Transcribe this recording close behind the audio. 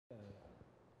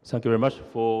Thank you very much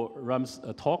for Ram's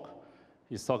talk.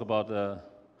 He's talk about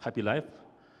happy life.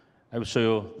 I will show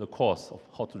you the course of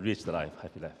how to reach the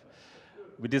happy life.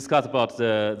 We discussed about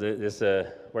this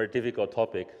very difficult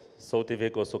topic, so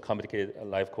difficult, so complicated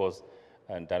life course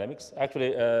and dynamics.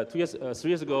 Actually, 3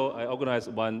 years ago, I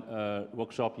organized one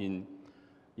workshop in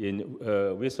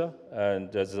WISA,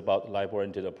 and this is about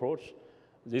life-oriented approach.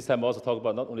 This time, I also talk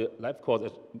about not only life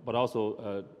course, but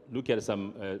also look at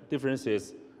some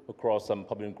differences across some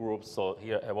public groups. So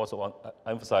here I also want to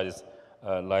emphasize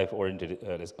life-oriented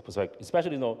perspective,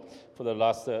 especially for the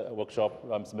last workshop,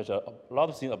 I mentioned a lot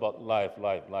of things about life.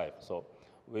 So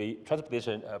we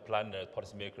transportation planners,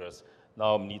 policymakers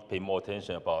now need to pay more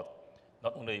attention about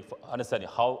not only for understanding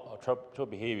how travel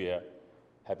behavior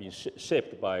have been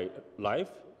shaped by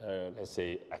life, let's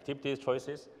say activities,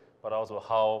 choices, but also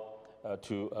how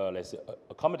to let's say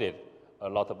accommodate a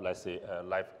lot of let's say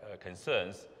life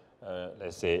concerns.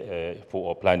 Let's say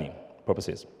for planning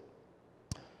purposes.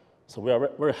 So we are a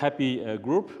very happy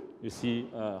group. You see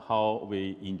how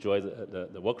we enjoy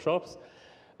the workshops.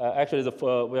 Actually,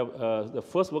 the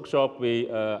first workshop,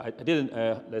 I didn't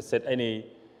let's set any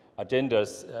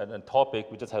agendas and topic.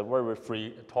 We just had very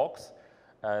free talks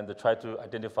and try to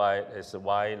identify as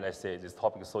why, let's say, this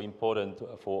topic is so important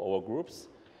for our groups,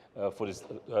 for this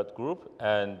group,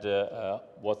 and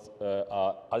what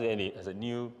are there any as a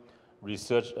new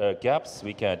research gaps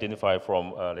we can identify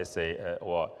from, let's say,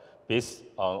 or based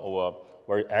on our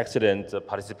very excellent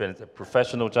participants'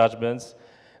 professional judgments.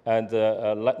 And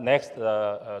next,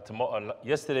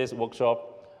 yesterday's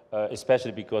workshop,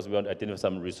 especially because we want to identify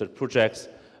some research projects,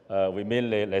 we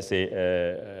mainly, let's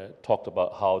say, talked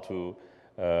about how to,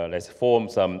 let's form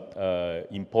some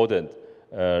important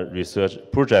research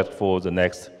project for the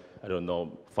next, I don't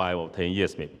know, 5 or 10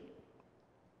 years maybe.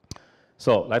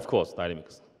 So, life course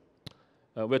dynamics.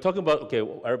 We're talking about, okay,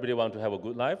 everybody wants to have a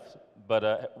good life,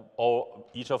 but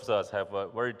each of us have a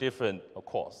very different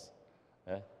course.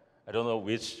 I don't know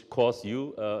which course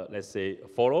you, let's say,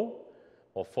 follow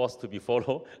or forced to be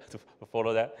followed to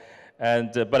follow that.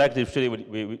 And but actually,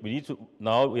 we need to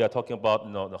now we are talking about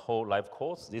the whole life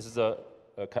course. This is a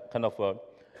kind of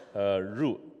a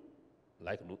route,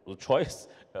 like a choice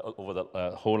over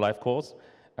the whole life course.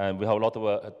 And we have a lot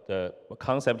of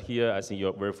concept here. I think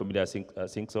you're very familiar. I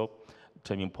think so.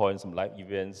 Turning points, some life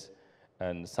events,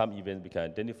 and some events we can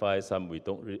identify, some we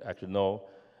don't really actually know.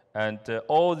 And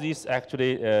all these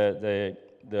actually,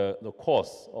 the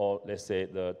course, or let's say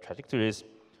the trajectories,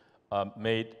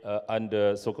 made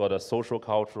under so-called social,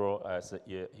 cultural, as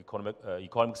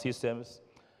economic systems.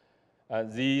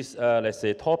 And these, let's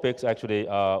say, topics actually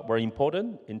are very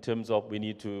important in terms of we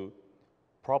need to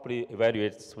properly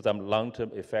evaluate some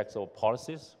long-term effects of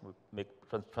policies, make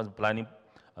planning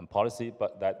and policy,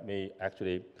 but that may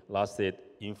actually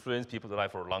influence people's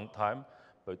life for a long time,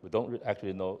 but we don't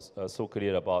actually know so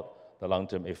clear about the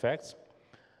long-term effects.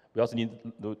 We also need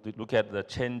to look at the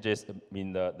changes,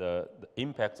 the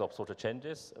impacts of social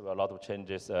changes. A lot of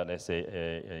changes, let's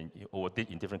say,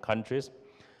 in different countries.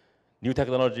 New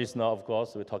technologies now, of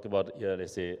course, we're talking about,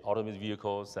 let's say, autonomous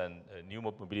vehicles and new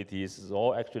mobilities is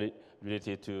all actually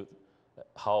related to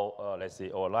how, let's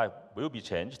say, our life will be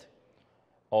changed,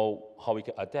 or how we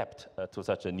can adapt to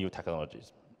such a new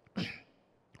technologies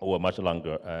over much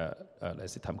longer,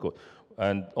 let's say, time code.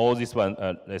 And all this one,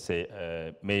 let's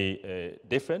say, may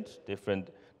different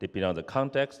depending on the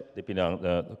context, depending on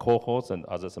the cohorts and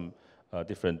other some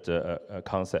different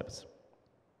concepts.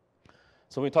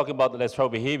 So we talk about let's travel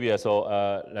behavior.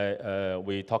 So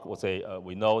we talk,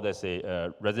 we know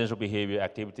that residential behavior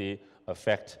activity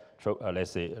affect,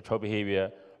 let's say, travel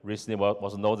behavior. Recently, we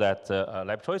also know that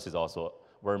life choices also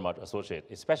very much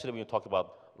associated, especially when you talk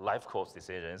about life course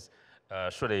decisions.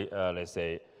 Surely, let's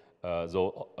say,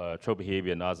 though travel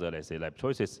behavior and other, let's say, life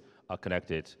choices are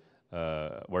connected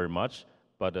very much,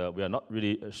 but we are not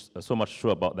really so much sure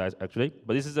about that actually.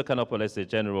 But this is a kind of, let's say,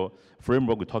 general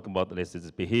framework. We're talking about, let's say, these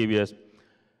behaviors,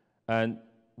 and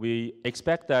we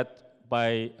expect that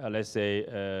by, let's say,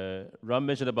 Ram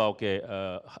mentioned about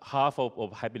half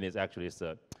of happiness actually is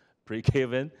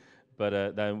pre-given.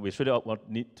 But then we should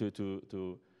need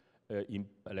to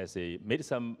let's say, make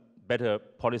some better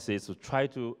policies to try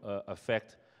to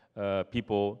affect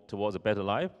people towards a better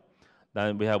life.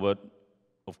 Then we have,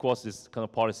 of course, this kind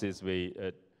of policies we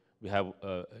have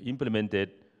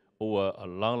implemented over a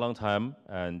long time,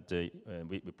 and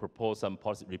we propose some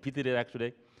policy repeatedly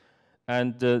actually.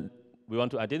 And we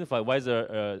want to identify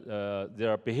whether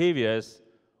there are behaviors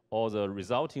or the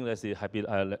resulting, let's say,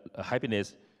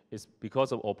 happiness is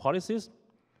because of our policies,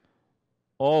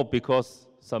 or because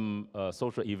some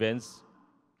social events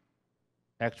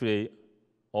actually,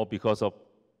 or because of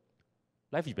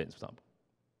life events, for example.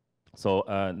 So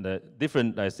the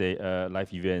different, let's say,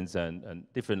 life events and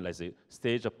different, let's say,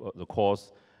 stage of the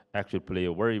course actually play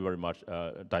a very, very much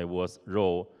diverse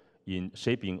role in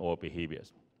shaping our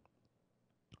behaviors.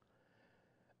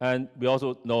 And we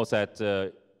also know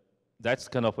that that's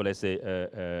kind of, let's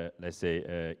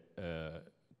say,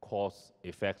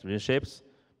 cause-effect relationships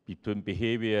between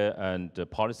behavior and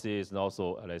policies, and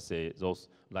also, let's say, those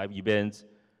life events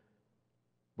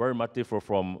very much differ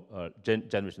from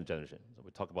generation to generation. So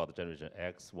we talk about the generation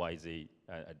X, Y, Z,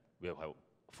 and we'll have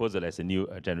further, let's say, new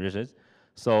generations.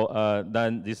 So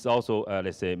then this also,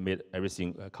 let's say, made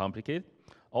everything complicated.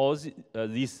 All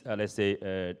these, let's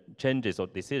say, changes or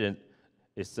decisions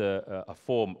is a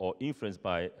form or influenced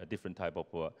by a different type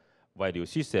of value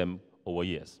system over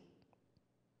years.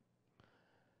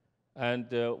 And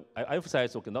I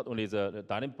emphasize, okay, not only the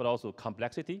dynamic, but also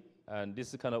complexity. And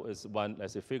this kind of is one,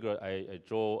 let's say, figure I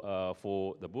draw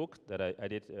for the book that I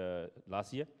did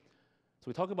last year. So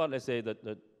we talk about, let's say,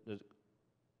 the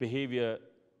behavior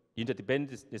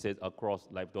interdependencies across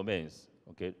life domains,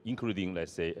 okay, including,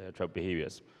 let's say, tribal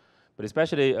behaviors. But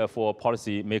especially for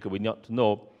policy maker, we need to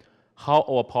know how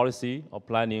our policy or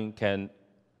planning can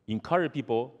encourage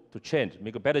people to change,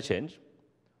 make a better change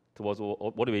towards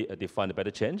what do we define a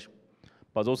better change.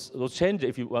 But those changes,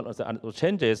 if you want to understand, those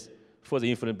changes further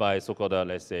influenced by so-called,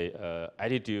 let's say,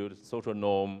 attitude, social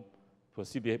norm,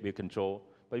 perceived behavior control.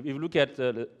 But if you look at,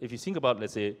 if you think about,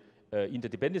 let's say,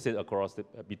 interdependencies across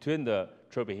between the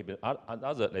tribal behavior and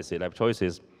other, let's say, life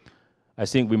choices, I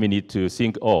think we may need to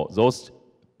think, oh, those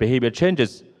behavior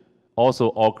changes also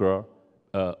occur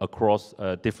across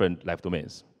different life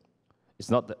domains. It's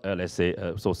not, let's say,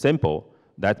 so simple.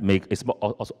 That it's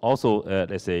also,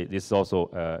 let's say, this is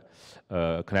also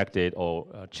connected or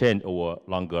change over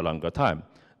longer time.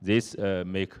 This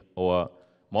make our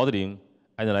modeling,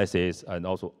 analysis, and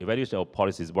also evaluation of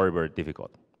policies very, very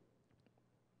difficult.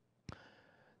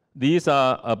 These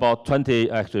are about 20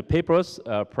 actual papers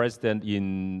present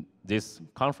in these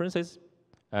conferences,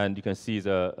 and you can see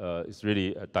it's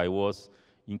really diverse,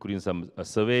 including some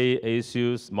survey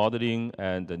issues, modeling,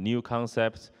 and new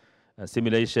concepts,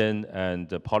 simulation and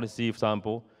policy, for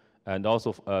example, and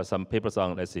also some papers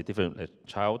on, let's say, different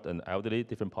child and elderly,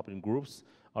 different population groups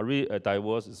are really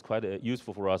diverse. It's quite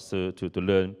useful for us to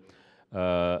learn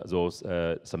those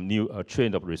some new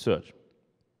trend of research.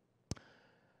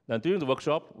 Now, during the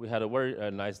workshop, we had a very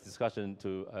nice discussion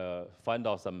to find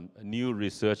out some new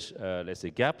research, let's say,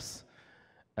 gaps.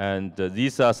 And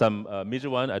these are some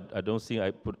major ones. I don't think I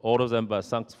put all of them, but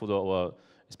thanks for our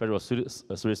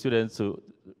especially students to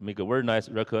make a very nice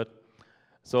record.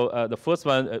 So the first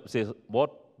one says,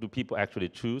 what do people actually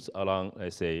choose along,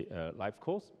 let's say, life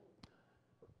course?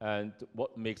 And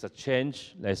what makes a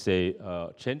change, let's say,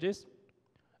 changes?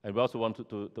 And we also want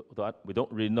we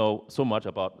don't really know so much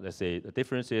about, let's say, the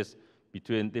differences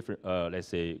between different, let's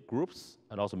say, groups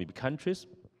and also maybe countries.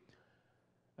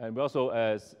 And we also,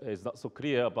 it's not so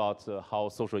clear about how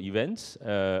social events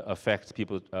affect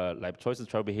people's life choices,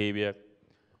 tribal behavior.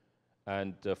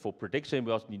 And for prediction,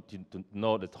 we also need to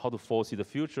know that how to foresee the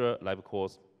future life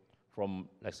course from,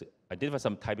 let's say, identify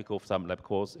some typical some life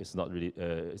course. It's not really,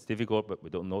 it's difficult, but we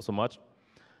don't know so much.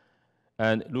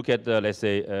 And look at, let's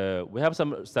say, we have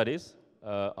some studies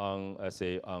on, let's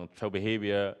say, on tribal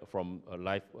behavior from a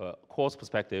life course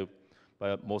perspective,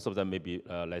 but most of them may be,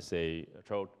 let's say,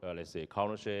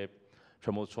 ownership,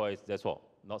 tribal choice, that's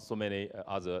all. Not so many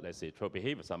other, let's say, tribal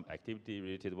behavior, some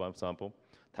activity-related one, for example,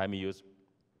 time use.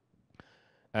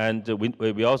 And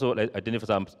we also identify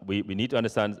some, we need to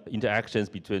understand interactions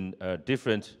between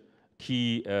different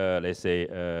key, let's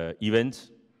say,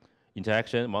 events,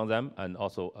 interaction among them, and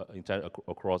also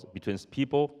across between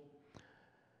people.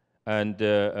 And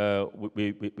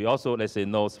we also, let's say,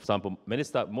 know, for example,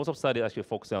 most of studies actually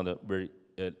focus on the very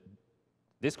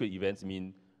discrete events,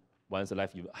 mean once a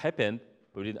life event happened,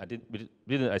 but we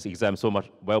didn't examine so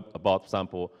much well about, for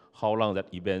example, how long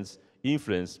that events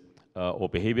influence or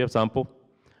behavior, for example.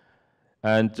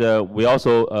 And we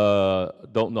also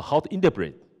don't know how to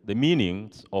interpret the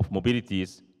meanings of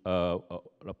mobilities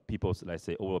people's, let's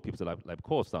say, overall people's life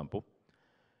course, for example.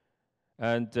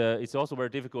 And it's also very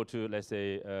difficult to, let's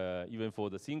say, even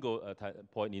for the single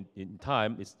point in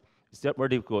time, it's very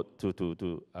difficult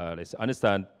to let's say,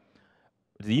 understand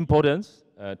the importance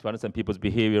to understand people's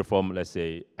behavior from, let's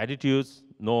say, attitudes,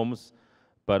 norms,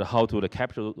 but how to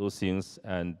capture those things,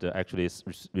 and actually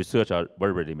research are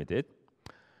very, very limited.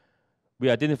 We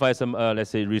identify some,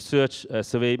 let's say, research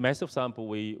survey massive sample.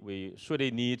 We surely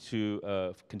need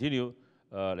to continue,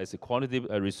 let's say, quantitative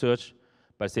research.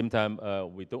 But at the same time,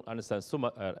 we don't understand so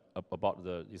much about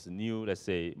this new, let's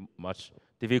say, much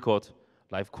difficult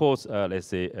life course, let's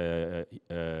say,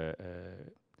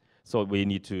 so we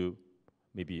need to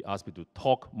maybe ask people to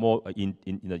talk more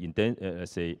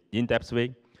let's say, in-depth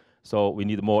way. So we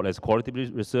need more, less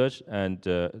qualitative research, and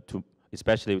to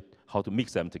especially how to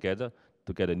mix them together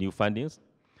to get new findings.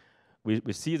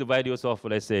 We see the values of,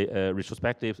 let's say,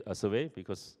 retrospective survey,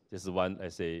 because this is one,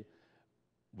 let's say,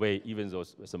 way, even though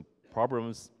some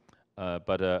problems,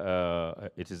 but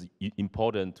it is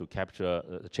important to capture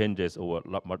changes over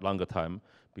much longer time,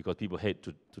 because people hate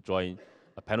to join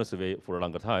a panel survey for a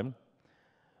longer time.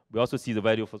 We also see the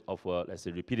value of let's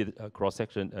say, repeated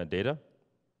cross-section data.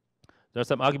 There's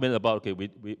some argument about, okay,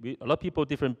 a lot of people,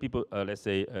 different people, let's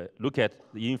say, look at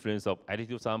the influence of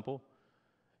attitude sample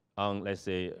on, let's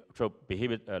say,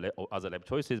 behavior or other lab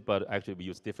choices, but actually we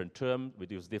use different terms, we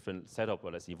use different set of,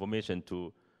 let's say, information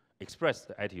to express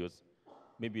the attitudes.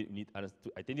 Maybe we need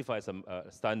to identify some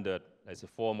standard, let's say,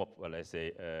 form of, let's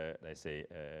say,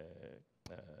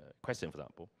 question, for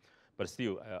example. But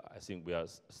still, I think we are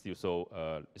still so,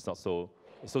 it's not so,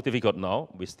 it's so difficult now.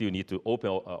 We still need to open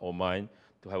our mind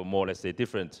to have a more, let's say,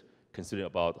 different considering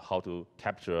about how to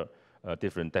capture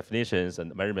different definitions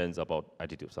and measurements about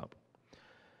attitude sample.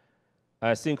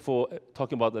 I think for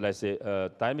talking about, let's say,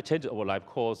 dynamic change of our life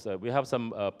course, we have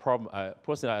some problem.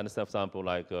 Personally, I understand, for example,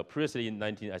 like previously in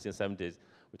 1970s,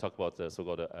 we talked about the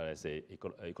so-called, let's say,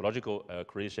 ecological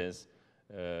creations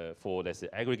for, let's say,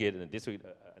 aggregate and district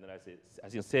analysis. I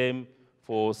think same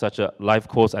for such a life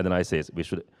course analysis. We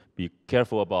should be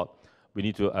careful about, we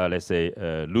need to, let's say,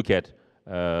 look at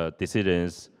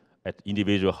decisions at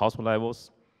individual household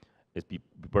levels. Let's be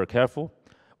very careful.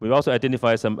 We also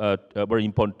identify some very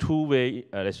important two-way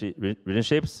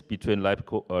relationships between life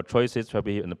choices,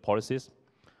 behavior, and the policies.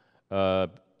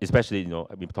 Especially, you know,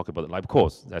 we talk about the life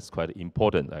course. That's quite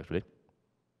important, actually.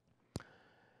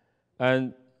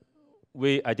 And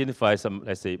we identify some,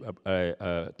 let's say,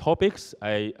 topics.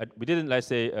 We didn't, let's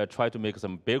say, try to make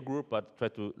some big group, but try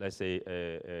to, let's say,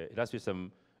 illustrate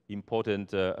some important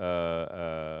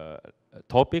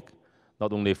topic.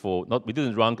 Not only for, we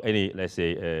didn't rank any, let's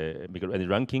say, make any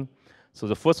ranking. So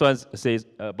the first one says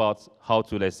about how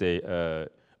to, let's say,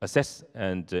 assess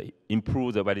and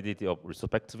improve the validity of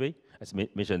retrospective survey. As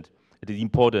mentioned, it is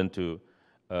important to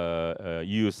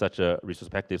use such a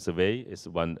retrospective survey. It's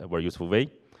one very useful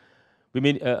way. We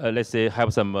mean, let's say,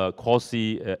 have some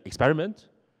quasi experiment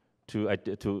to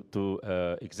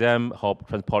examine how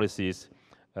trans policies,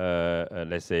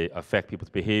 let's say, affect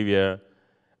people's behavior,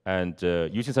 and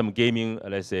using some gaming,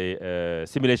 let's say,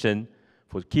 simulation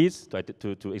for kids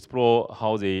to explore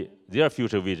how their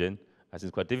future vision. I think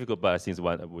it's quite difficult, but I think it's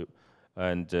one.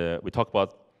 We talk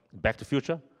about Back to the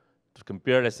Future to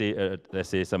compare, let's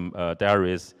say, some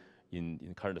diaries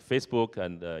in current Facebook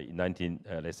and in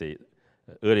let's say,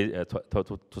 early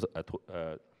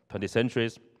 20th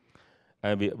centuries.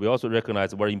 And we also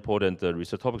recognize a very important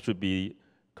research topic should be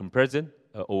comparison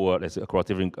or, let's say, across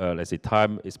different, let's say,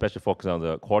 time, especially focus on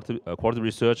the quality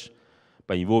research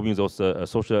by involving those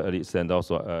social elites and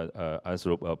also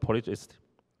anthropologists,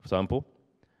 for example.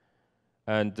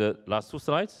 And last two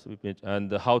slides,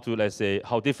 and how to, let's say,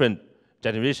 how different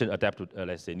generations adapt to,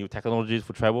 let's say, new technologies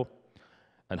for travel,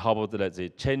 and how about the, let's say,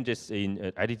 changes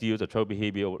in attitudes or travel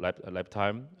behavior over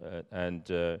lifetime, and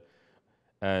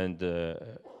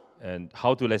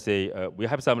how to, let's say, we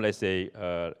have some, let's say,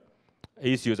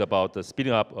 issues about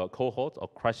speeding up a cohort or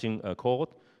crashing a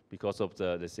cohort because of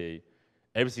the, let's say,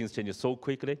 everything's changing so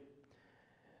quickly.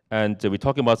 And we're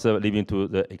talking about living to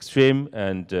the extreme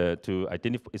and to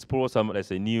explore some, let's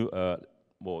say, new,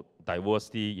 more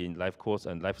diversity in life course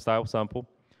and lifestyle sample.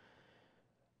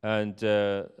 And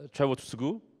travel to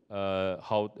school,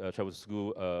 how travel to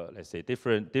school, let's say,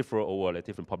 differ over like,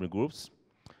 different public groups.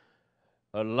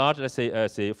 A large, let's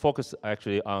say, focus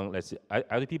actually on, let's say,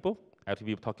 elderly people.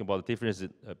 Elderly people talking about the differences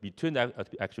between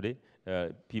actually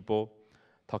people,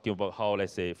 talking about how,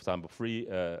 let's say, for example, free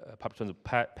public transit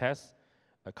pass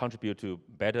contribute to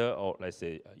better or, let's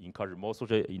say, encourage more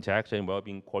social interaction,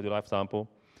 well-being, quality of life sample,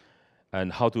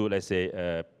 and how to, let's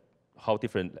say, how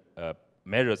different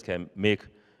measures can make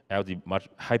elderly much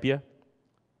happier.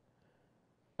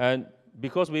 And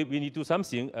because we need to do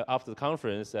something after the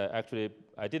conference, actually,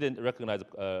 I didn't recognize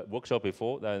a workshop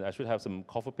before, then I should have some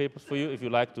coffee papers for you if you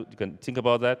like to, you can think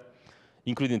about that,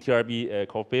 including TRB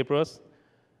coffee papers.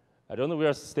 I don't know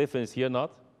where Stephen is here or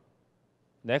not.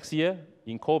 Next year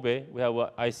in Kobe, we have an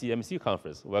ICMC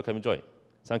conference. Welcome and join.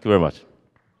 Thank you very much.